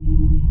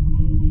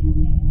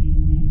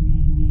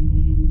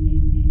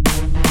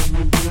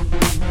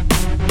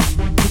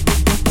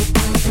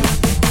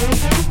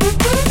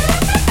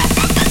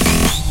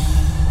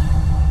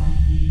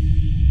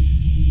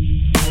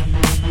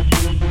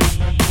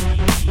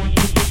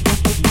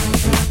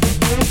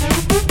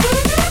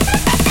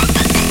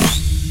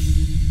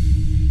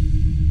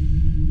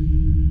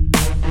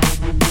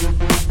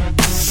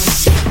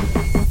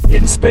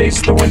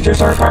space, the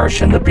winters are harsh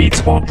and the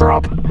beats won't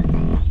drop.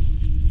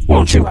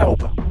 Won't you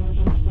help?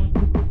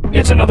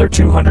 It's another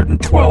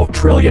 212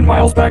 trillion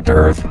miles back to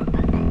Earth.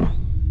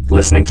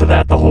 Listening to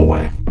that the whole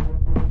way.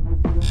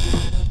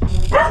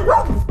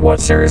 What,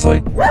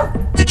 seriously?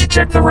 Did you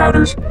check the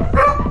routers?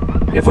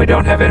 If we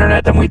don't have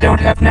internet, then we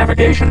don't have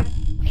navigation.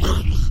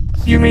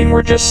 You mean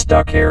we're just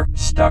stuck here?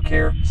 Stuck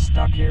here?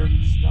 Stuck here?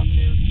 Stuck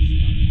here?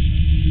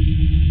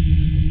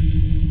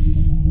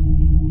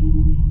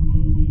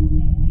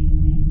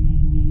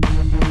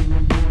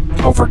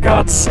 Oh, for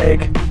God's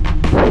sake.